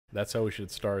That's how we should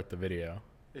start the video.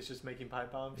 It's just making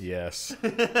pipe bombs? Yes.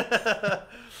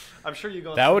 I'm sure you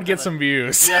go on That would get some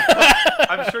views. Yeah,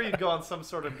 I'm sure you'd go on some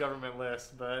sort of government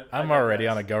list, but I'm already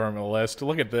on a government list.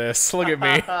 Look at this. Look at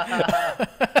me.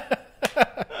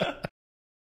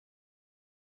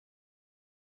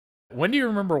 When do you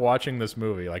remember watching this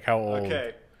movie? Like, how old?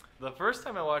 Okay. The first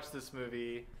time I watched this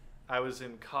movie, I was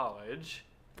in college.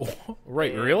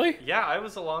 Right, really? Yeah, I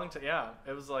was a long time. Yeah,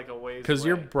 it was like a ways Because away.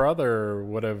 your brother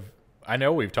would have... I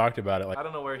know we've talked about it. Like, I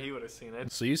don't know where he would have seen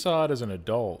it. so you saw it as an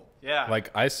adult. Yeah.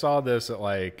 Like, I saw this at,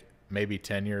 like, maybe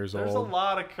 10 years There's old. a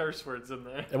lot of curse words in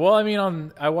there. Well, I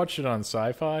mean, I watched it on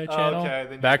Sci-Fi Channel. Okay,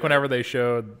 then back whenever they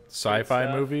showed sci-fi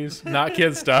stuff. movies, not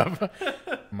kid stuff.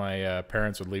 My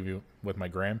parents would leave you with my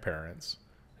grandparents,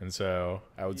 and so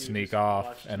I would You sneak just off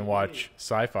watch and TV. watch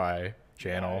Sci-Fi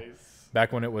Channel. Nice.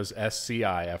 Back when it was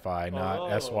SCIFI, not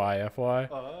Oh.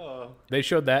 SYFY. Oh. They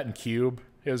showed that in Cube.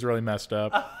 It was really messed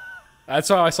up. That's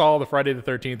how I saw all the Friday the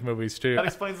 13th movies too. That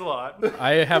explains a lot.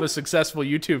 I have a successful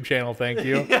YouTube channel, thank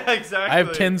you. Yeah, exactly. I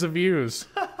have tens of views.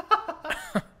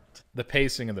 The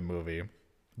pacing of the movie.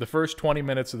 The first 20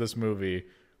 minutes of this movie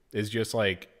is just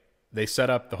like they set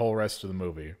up the whole rest of the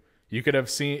movie. You could have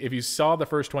seen, if you saw the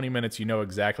first 20 minutes, you know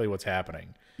exactly what's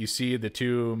happening. You see the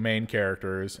two main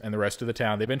characters and the rest of the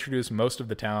town. They've introduced most of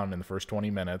the town in the first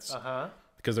 20 minutes. Uh-huh.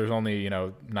 Because there's only,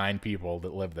 9 people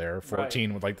that live there. 14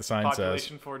 Right. with like the sign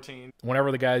Population says. 14.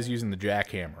 Whenever the guy's using the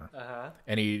jackhammer Uh-huh.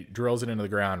 and he drills it into the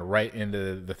ground right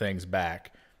into the thing's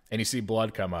back and you see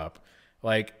blood come up,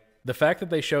 like the fact that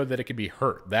they showed that it could be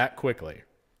hurt that quickly,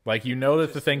 like you know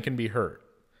that the thing can be hurt.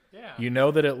 Yeah. You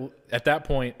know that at that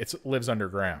point it lives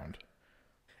underground.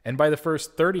 And by the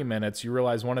first 30 minutes you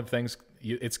realize one of the things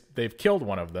they've killed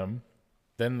one of them.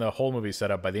 Then the whole movie's set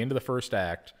up. By the end of the first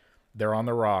act, they're on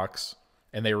the rocks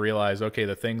and they realize, okay,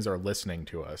 the things are listening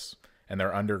to us and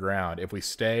they're underground. If we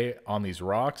stay on these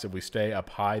rocks, if we stay up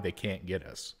high, they can't get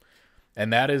us.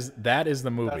 And that is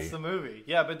the movie. That's the movie.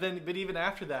 Yeah, but even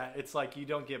after that, it's like you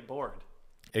don't get bored.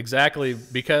 Exactly,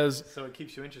 because So it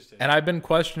keeps you interested. and I've been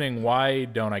questioning, why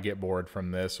don't I get bored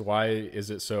from this? Why is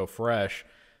it so fresh?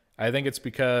 I think it's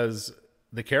because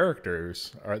the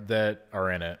characters that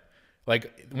are in it.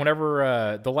 Like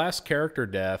whenever the last character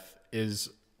death is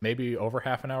maybe over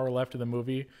half an hour left of the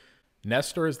movie.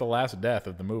 Nestor is the last death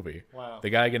of the movie. Wow.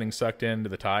 The guy getting sucked into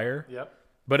the tire. Yep.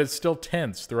 But it's still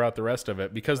tense throughout the rest of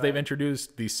it because they've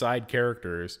introduced these side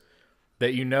characters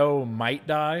that you know might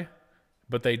die,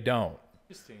 but they don't.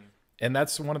 Interesting. And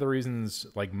that's one of the reasons,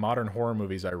 like modern horror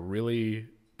movies, I really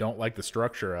don't like the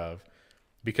structure of,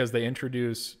 because they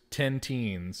introduce 10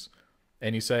 teens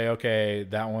and you say, okay,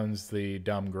 that one's the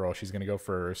dumb girl. She's going to go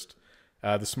first.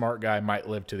 The smart guy might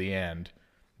live to the end.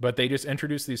 But they just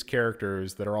introduce these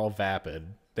characters that are all vapid.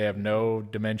 They have no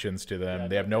dimensions to them. Yeah,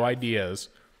 they have no ideas.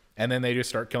 And then they just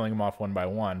start killing them off one by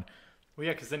one. Well,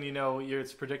 yeah, because then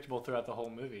it's predictable throughout the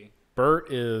whole movie.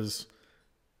 Bert is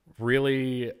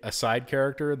really a side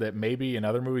character that maybe in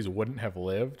other movies wouldn't have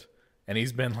lived. And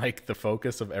he's been like the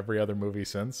focus of every other movie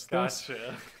since this.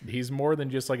 Gotcha. He's more than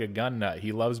just like a gun nut.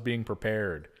 He loves being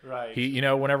prepared. Right. He,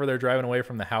 whenever they're driving away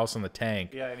from the house on the tank,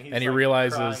 Yeah, and he's, he like,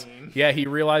 realizes, crying. he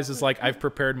realizes like I've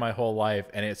prepared my whole life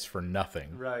and it's for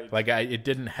nothing. Right. Like it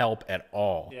didn't help at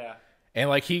all. Yeah. And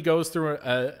like he goes through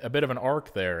a bit of an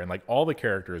arc there, and like all the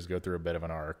characters go through a bit of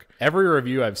an arc. Every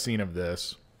review I've seen of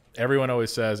this, everyone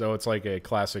always says, "Oh, it's like a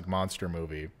classic monster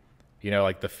movie."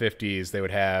 Like the 50s, they would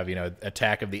have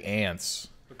Attack of the Ants.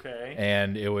 Okay.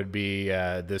 And it would be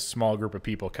this small group of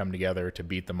people come together to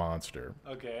beat the monster.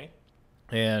 Okay.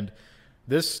 And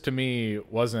this, to me,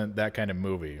 wasn't that kind of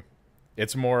movie.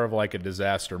 It's more of like a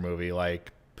disaster movie,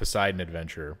 like Poseidon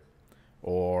Adventure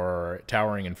or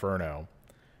Towering Inferno,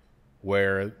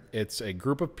 where it's a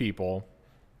group of people,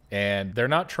 and they're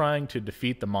not trying to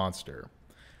defeat the monster.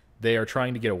 They are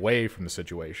trying to get away from the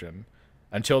situation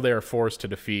until they are forced to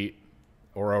defeat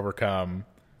or overcome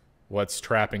what's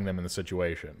trapping them in the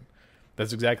situation.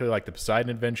 That's exactly like the Poseidon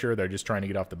Adventure. They're just trying to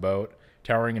get off the boat.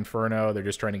 Towering Inferno, they're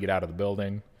just trying to get out of the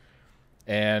building.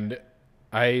 And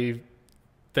I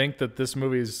think that this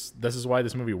is why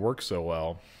this movie works so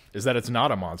well, is that it's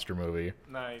not a monster movie.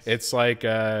 Nice. It's like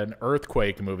an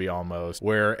earthquake movie almost,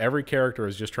 where every character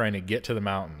is just trying to get to the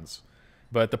mountains.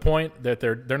 But the point that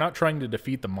they're not trying to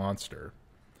defeat the monster.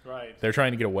 Right. They're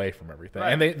trying to get away from everything.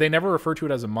 Right. And they never refer to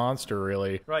it as a monster,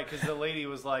 really. Right, because the lady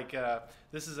was like,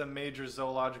 this is a major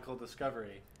zoological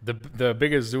discovery. The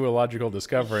biggest zoological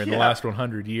discovery in the last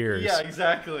 100 years. Yeah,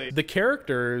 exactly. The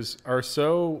characters are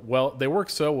they work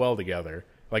so well together.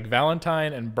 Like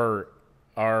Valentine and Bert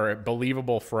are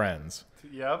believable friends.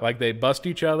 Yep. Like they bust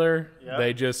each other. Yep.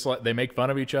 They just they make fun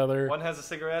of each other. One has the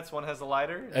cigarettes, one has the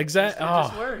lighter. Exactly. It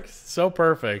just works. So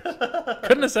perfect.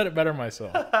 Couldn't have said it better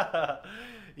myself.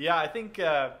 Yeah, I think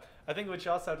what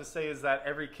you also have to say is that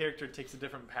every character takes a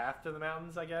different path to the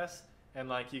mountains, I guess. And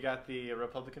like you got the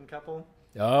Republican couple.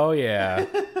 Oh yeah.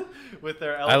 With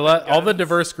their I love all the guns.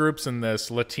 diverse groups in this.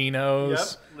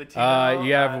 Latinos. Yep, Latino,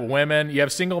 you have women. You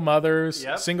have single mothers.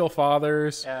 Yep. Single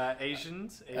fathers.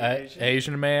 Asians.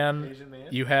 Asian man. Asian man.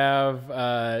 You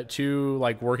have two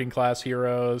like working class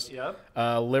heroes. Yep.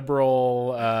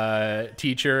 Liberal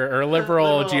teacher or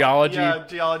liberal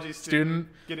geology student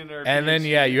getting her and then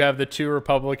PhD. you have the two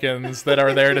Republicans that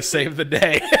are there to save the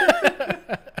day.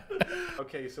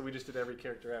 Okay, so we just did every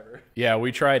character ever. Yeah,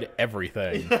 we tried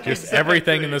everything. Yeah, just exactly.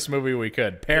 everything in this movie we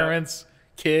could. Parents,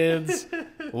 kids,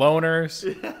 loners.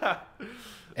 Yeah.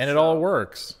 And it all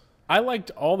works. I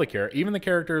liked all the characters, even the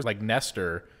characters like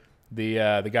Nestor,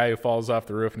 the guy who falls off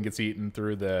the roof and gets eaten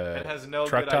through the And has no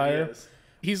truck good tire. ideas.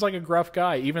 He's like a gruff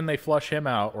guy. Even they flush him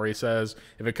out where he says,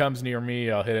 if it comes near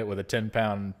me, I'll hit it with a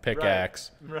 10-pound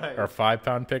pickaxe. Right. Or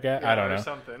 5-pound pickaxe. Yeah, I don't or know.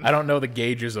 something. I don't know the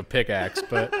gauges of pickaxe,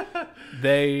 but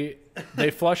they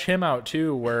flush him out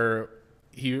too where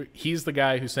he's the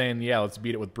guy who's saying, yeah, let's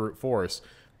beat it with brute force.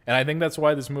 And I think that's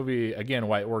why this movie, again,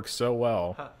 why it works so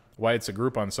well, why it's a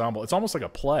group ensemble. It's almost like a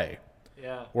play.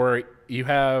 Yeah. Where you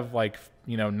have like,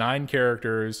 9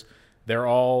 characters, they're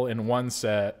all in one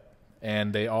set,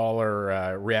 and they all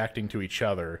are reacting to each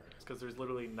other. Because there's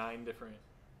literally 9 different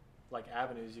like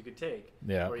avenues you could take.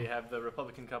 Yeah. Where you have the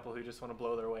Republican couple who just want to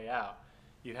blow their way out.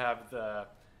 You have the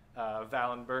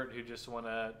Val and Bert who just want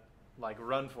to like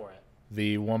run for it.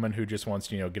 The woman who just wants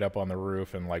to, get up on the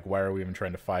roof and like, why are we even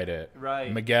trying to fight it?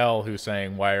 Right. Miguel who's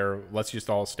saying, let's just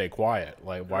all stay quiet.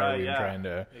 Like, why are we even trying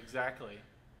to? Exactly.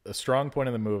 A strong point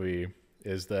of the movie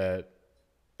is that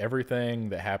everything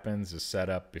that happens is set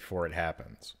up before it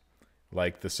happens.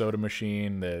 Like the soda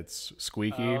machine that's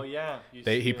squeaky. Oh yeah.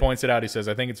 He points it out. He says,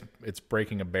 I think it's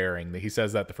breaking a bearing. He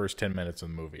says that the first 10 minutes of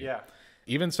the movie. Yeah.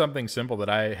 Even something simple that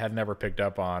I had never picked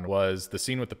up on was the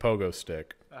scene with the pogo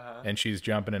stick. And she's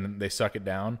jumping and they suck it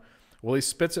down. Well, he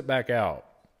spits it back out.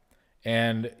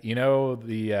 And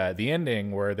the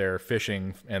ending where they're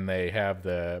fishing and they have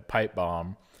the pipe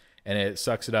bomb and it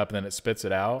sucks it up and then it spits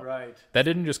it out. Right. That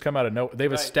didn't just come out of nowhere.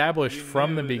 They've established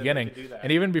from the beginning.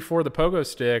 And even before the pogo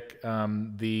stick,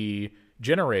 the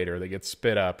generator that gets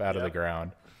spit up out of the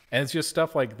ground. And it's just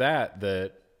stuff like that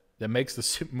makes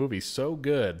the movie so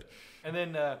good. And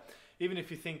then even if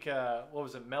you think, what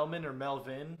was it, Melman or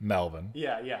Melvin? Melvin.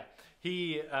 Yeah.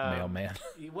 He Mailman.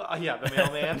 The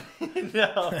mailman.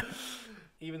 No.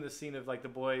 Even the scene of like the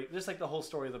boy, just like the whole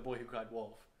story of the boy who cried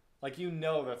wolf. Like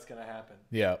that's gonna happen.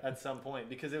 Yeah. At some point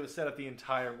because it was set up the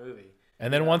entire movie.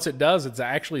 And then once it does, it's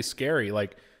actually scary.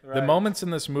 Like the moments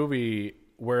in this movie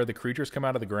where the creatures come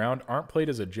out of the ground aren't played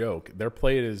as a joke. They're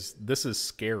played as this is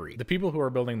scary. The people who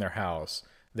are building their house,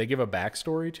 they give a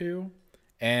backstory to.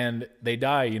 And they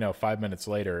die, 5 minutes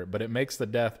later, but it makes the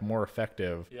death more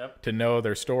effective to know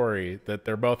their story, that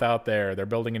they're both out there, they're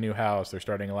building a new house, they're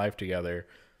starting a life together,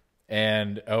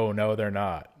 and oh no, they're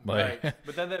not. Like, right.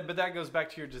 But that goes back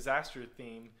to your disaster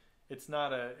theme. It's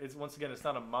not a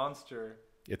monster.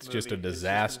 It's movie. just a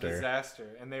disaster. It's just a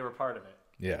disaster, and they were part of it.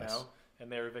 Yes.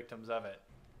 And they were victims of it.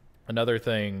 Another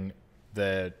thing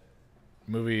that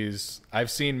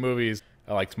I've seen movies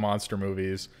like monster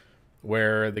movies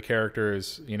where the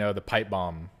characters, the pipe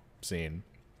bomb scene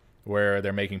where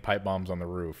they're making pipe bombs on the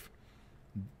roof.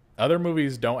 Other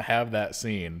movies don't have that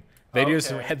scene. They just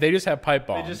have pipe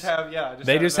bombs.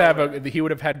 They just have he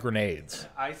would have had grenades.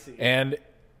 I see. And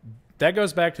that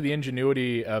goes back to the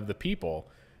ingenuity of the people.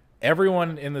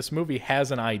 Everyone in this movie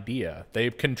has an idea. They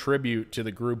contribute to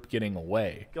the group getting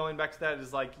away. Going back to that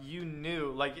is like you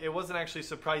knew, like it wasn't actually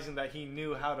surprising that he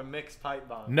knew how to mix pipe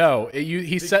bombs. No,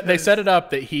 they set it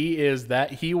up that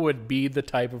he would be the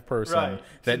type of person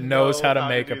that knows how to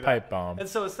make a pipe bomb. And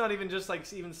so it's not even just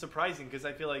like even surprising because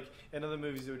I feel like in other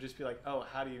movies it would just be like, oh,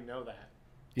 how do you know that?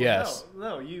 Yes.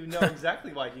 No, you know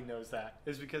exactly why he knows that.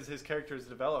 It's because his character is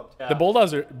developed. Yeah. The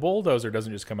bulldozer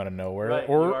doesn't just come out of nowhere. Right.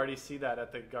 Or you already see that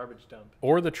at the garbage dump.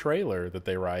 Or the trailer that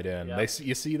they ride in. Yeah.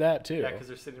 You see that too. Yeah, because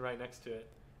they're sitting right next to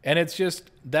it. And it's just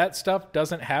that stuff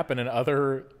doesn't happen in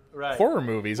other horror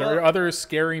movies or other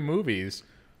scary movies.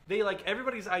 They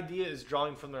everybody's idea is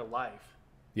drawing from their life.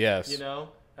 Yes.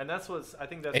 And that's I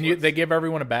think that's they give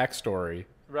everyone a backstory.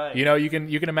 Right. You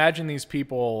can imagine these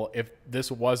people if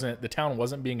the town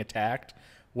wasn't being attacked,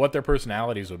 what their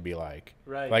personalities would be like.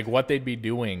 Right. Like what they'd be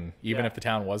doing even if the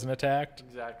town wasn't attacked.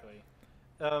 Exactly.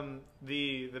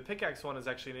 The pickaxe one is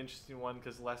actually an interesting one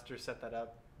because Lester set that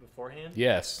up beforehand.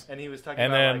 Yes. And he was talking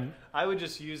And about then- like, I would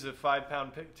just use a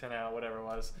 5-pound pick 10 out, whatever it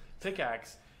was,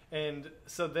 pickaxe. And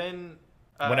so then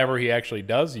Whenever he actually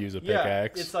does use a yeah,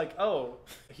 pickaxe. it's like, oh,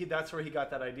 that's where he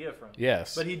got that idea from.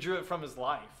 Yes. But he drew it from his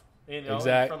life, you know,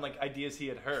 Exact- and from like ideas he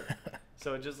had heard.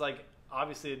 So it just like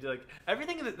obviously like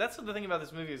everything. That's the thing about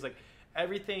this movie is like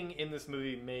everything in this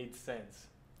movie made sense.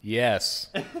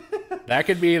 Yes. That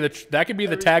could be the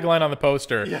tagline on the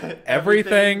poster. Yeah,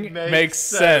 everything makes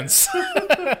sense.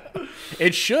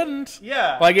 It shouldn't.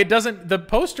 Yeah. Like it doesn't. The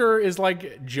poster is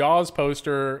like Jaws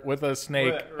poster with a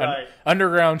snake, Right. an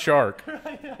underground shark.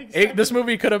 Right, yeah, exactly. This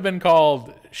movie could have been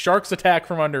called Sharks Attack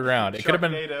from Underground. It could have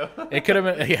been. Sharknado. It could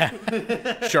have been. Yeah.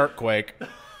 Sharkquake.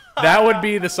 That would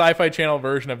be the Sci-Fi Channel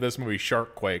version of this movie,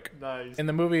 Sharkquake. Nice. In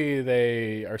the movie,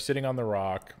 they are sitting on the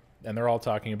rock, and they're all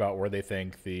talking about where they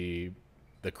think the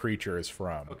creature is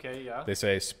from. Okay, yeah. They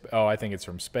say, "Oh, I think it's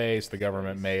from space. The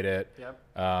government made it.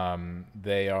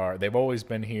 Yep. They've always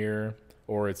been here,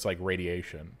 or it's like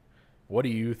radiation." What do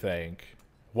you think?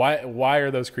 Why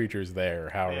are those creatures there?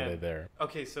 How are they there?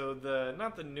 Okay, so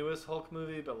not the newest Hulk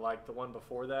movie, but like the one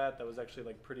before that was actually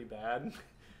like pretty bad.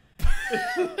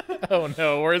 Oh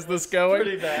no, where's this going?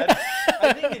 Pretty bad.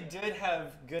 I think it did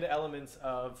have good elements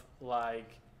of like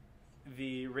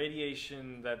the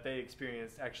radiation that they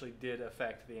experienced actually did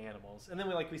affect the animals, and then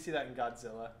we see that in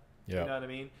Godzilla. Yeah. You know what I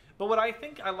mean? But what I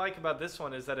think I like about this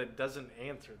one is that it doesn't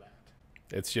answer that.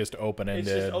 It's just open-ended.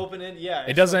 It's just open-ended. Yeah.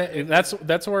 It doesn't.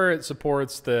 That's where it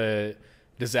supports the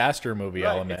disaster movie right.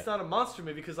 element. It's not a monster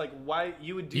movie because like why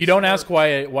you would do. You don't ask why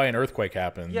an earthquake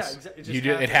happens. Yeah, exactly.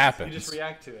 It happens. You just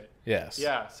react to it. Yes.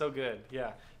 Yeah. So good.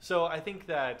 Yeah. So I think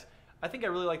I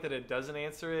really like that it doesn't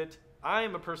answer it. I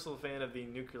am a personal fan of the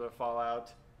nuclear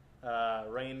fallout.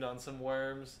 Rained on some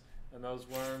worms, and those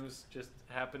worms just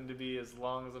happened to be as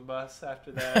long as a bus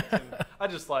after that. And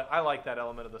I like that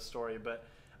element of the story, but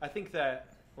I think that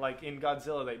like in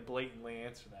Godzilla they blatantly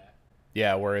answer that.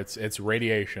 Yeah, where it's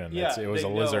radiation. Yeah, It was a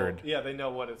know, lizard. Yeah, they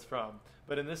know what it's from.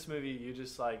 But in this movie, you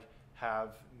just like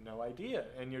have no idea,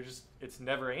 and it's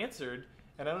never answered.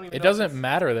 And I don't even. It know doesn't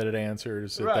matter that it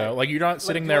answers it Right. though. Like you're not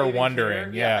sitting do there I even wondering.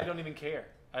 care? Yeah. I don't even care.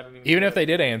 Even if they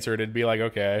did answer it, it'd be like,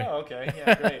 okay. Oh, okay.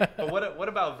 Yeah, great. But what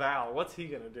about Val? What's he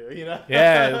gonna do? You know?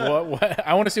 Yeah. What?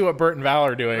 I want to see what Bert and Val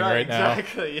are doing right now.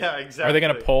 Exactly. Yeah. Exactly. Are they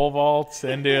gonna pole vault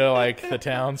into like the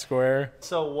town square?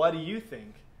 So what do you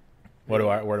think? Where do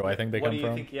I think they What come do you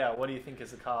from? think? Yeah. What do you think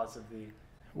is the cause of the?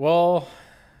 Well,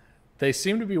 they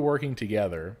seem to be working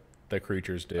together. The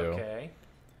creatures do. Okay.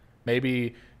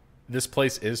 Maybe this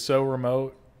place is so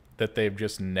remote that they've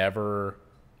just never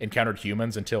encountered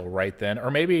humans until right then, or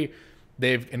maybe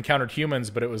they've encountered humans,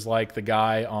 but it was like the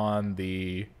guy on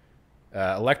the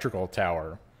electrical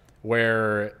tower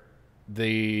where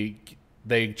they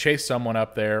chase someone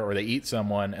up there or they eat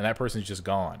someone and that person's just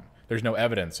gone. There's no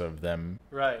evidence of them.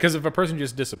 Right. Because if a person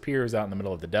just disappears out in the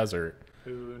middle of the desert,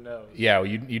 Who knows? yeah,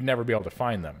 you'd never be able to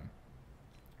find them.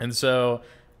 And so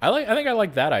I think I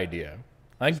like that idea.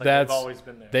 I think Like that's they've always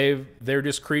been there. they're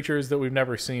just creatures that we've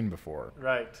never seen before.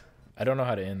 Right. I don't know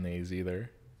how to end these either.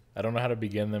 I don't know how to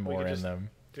begin them We or could end just them.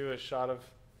 do a shot of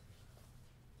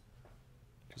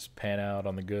Just pan out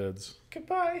on the goods.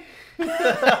 goodbye.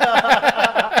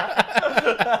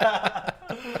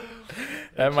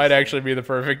 That might actually be the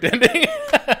perfect ending.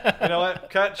 You know what?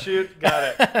 Cut, shoot,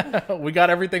 got it. We got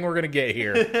everything we're gonna get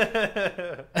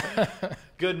here.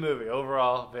 Good movie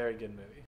overall. Very good movie.